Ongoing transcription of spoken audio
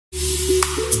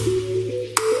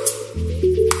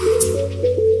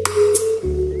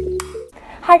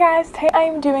Hi guys, today I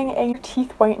am doing a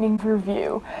teeth whitening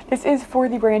review. This is for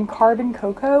the brand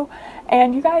Coco,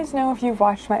 and you guys know if you've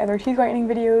watched my other teeth whitening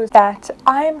videos that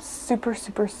I am super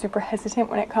hesitant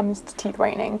when it comes to teeth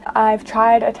whitening. I've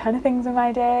tried a ton of things in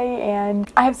my day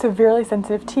and I have severely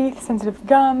sensitive teeth, sensitive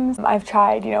gums. I've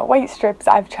tried, white strips,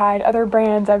 I've tried other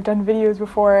brands, I've done videos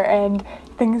before, and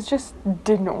things just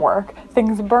didn't work.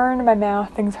 Things burned my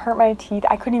mouth, things hurt my teeth.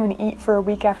 I couldn't even eat for a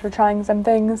week after trying some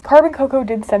things. Coco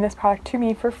did send this product to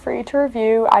me for free to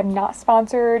review. I'm not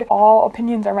sponsored. All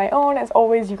opinions are my own. As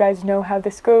always, you guys know how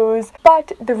this goes.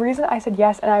 But the reason I said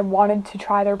yes and I wanted to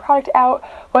try their product out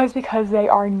was because they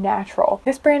are natural.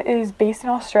 This brand is based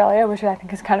in Australia, which I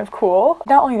think is kind of cool.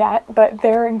 Not only that, but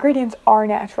their ingredients are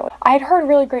natural. I had heard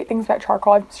really great things about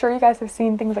charcoal. I'm sure you guys have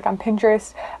seen things like on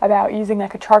Pinterest about using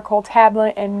like a charcoal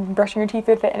tablet and brushing your teeth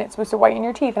with it and it's supposed to whiten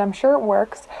your teeth, and I'm sure it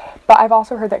works, but I've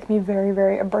also heard that can be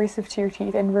very abrasive to your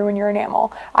teeth and ruin your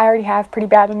enamel. I already have pretty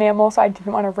bad enamel, so I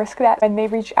didn't want to risk that. When they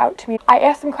reached out to me, I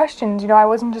asked them questions. I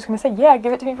wasn't just going to say, yeah,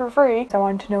 give it to me for free. So I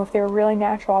wanted to know if they were really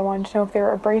natural. I wanted to know if they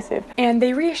were abrasive. And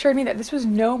they reassured me that this was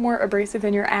no more abrasive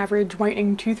than your average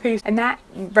whitening toothpaste. And that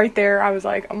right there, I was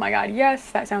like, oh my god,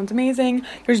 yes, that sounds amazing.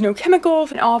 There's no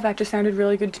chemicals, and all of that just sounded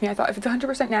really good to me. I thought if it's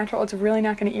 100% natural, it's really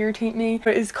not going to irritate me.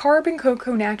 But it is Coco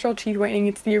natural teeth whitening.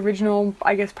 It's the original,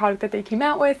 I guess, product that they came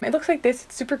out with. It looks like this.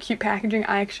 It's super cute packaging.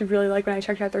 I actually really like when I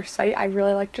checked out their site. I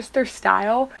really like just their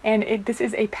style. And this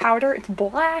is a powder. It's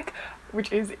black,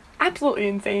 which is absolutely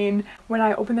insane. When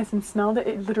I opened this and smelled it,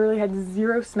 it literally had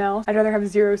zero smell. I'd rather have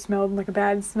zero smell than like a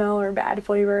bad smell or a bad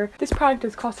flavor. This product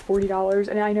does cost $40,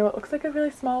 and I know it looks like a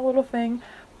really small little thing,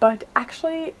 but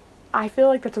actually I feel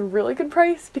like that's a really good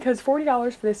price because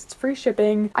 $40 for this, it's free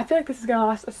shipping. I feel like this is gonna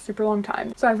last a super long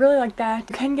time. So I really like that.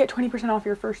 You can get 20% off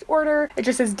your first order. It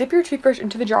just says dip your toothbrush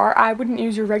into the jar. I wouldn't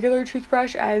use your regular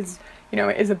toothbrush as it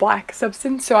is a black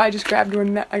substance, so I just grabbed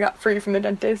one that I got free from the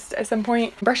dentist at some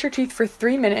point. Brush your teeth for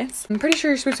 3 minutes. I'm pretty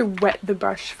sure you're supposed to wet the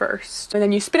brush first. And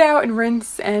then you spit out and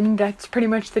rinse, and that's pretty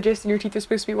much the gist, and your teeth are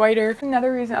supposed to be whiter.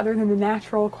 Another reason, other than the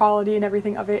natural quality and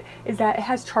everything of it, is that it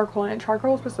has charcoal in it.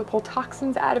 Charcoal is supposed to pull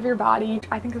toxins out of your body, which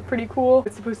I think is pretty cool.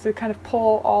 It's supposed to kind of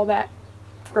pull all that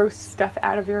gross stuff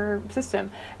out of your system,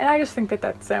 and I just think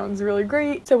that sounds really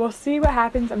great. So we'll see what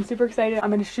happens. I'm super excited. I'm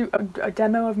going to shoot a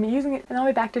demo of me using it, and I'll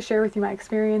be back to share with you my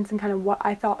experience and kind of what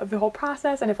I thought of the whole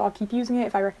process, and if I'll keep using it,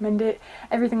 if I recommend it,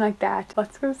 everything like that.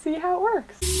 Let's go see how it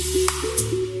works.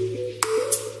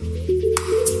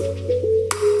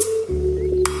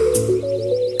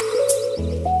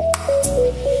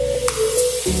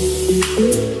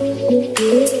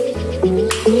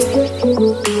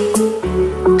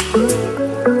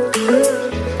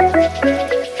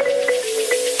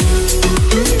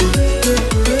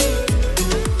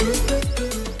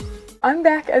 I'm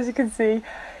back, as you can see.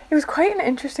 It was quite an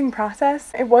interesting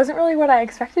process. It wasn't really what I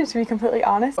expected, to be completely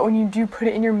honest, but when you do put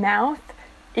it in your mouth,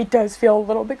 it does feel a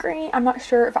little bit grainy. I'm not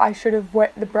sure if I should have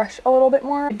wet the brush a little bit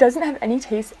more. It doesn't have any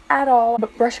taste at all,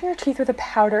 but brushing your teeth with a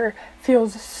powder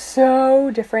feels so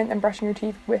different than brushing your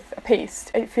teeth with a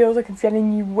paste. It feels like it's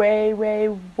getting you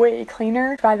way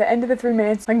cleaner. By the end of the 3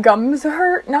 minutes, my gums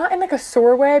hurt, not in like a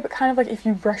sore way, but kind of like if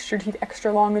you brushed your teeth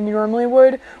extra long than you normally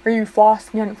would, or you flossed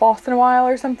and you hadn't flossed in a while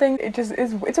or something. It just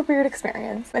is, it's a weird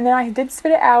experience. And then I did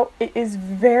spit it out. It is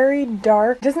very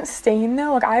dark. It doesn't stain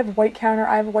though. Like I have a white counter,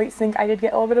 I have a white sink. I did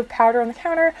get a little bit of powder on the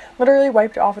counter, literally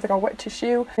wiped it off with like a wet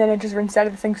tissue, and then it just rinsed out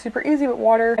of the sink super easy with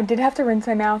water. I did have to rinse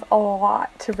my mouth a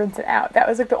lot to rinse it out. That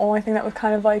was like the only thing that was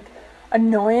kind of like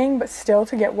annoying, but still,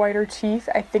 to get whiter teeth,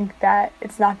 I think that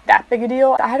it's not that big a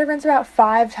deal. I had to rinse about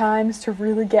 5 times to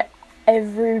really get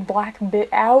every black bit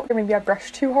out, or maybe I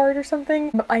brushed too hard or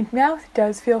something, but my mouth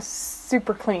does feel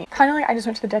super clean. Kind of like I just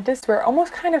went to the dentist, where it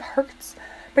almost kind of hurts,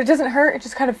 but it doesn't hurt. It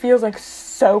just kind of feels like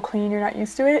so clean, you're not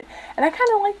used to it, and I kind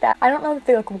of like that. I don't know if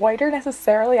they look whiter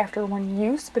necessarily after one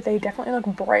use, but they definitely look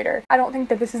brighter. I don't think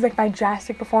that this is like my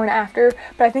drastic before and after,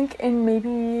 but I think in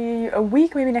maybe a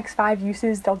week, maybe next 5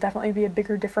 uses, there'll definitely be a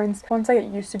bigger difference. Once I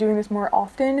get used to doing this more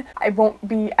often, I won't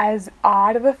be as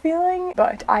odd of a feeling,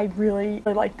 but I really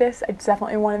like this. It's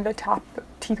definitely one of the top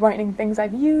teeth whitening things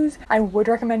I've used. I would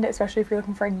recommend it, especially if you're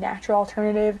looking for a natural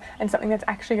alternative and something that's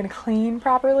actually going to clean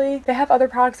properly. They have other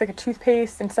products like a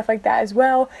toothpaste and stuff like that as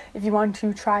well. If you want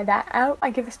to try that out, I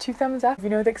give this 2 thumbs up.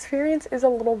 The experience is a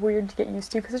little weird to get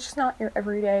used to because it's just not your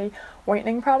everyday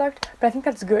whitening product, but I think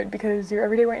that's good because your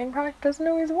everyday whitening product doesn't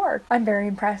always work. I'm very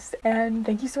impressed, and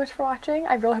thank you so much for watching.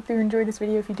 I really hope you enjoyed this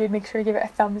video. If you did, make sure to give it a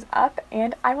thumbs up,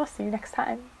 and I will see you next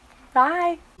time.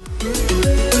 Bye!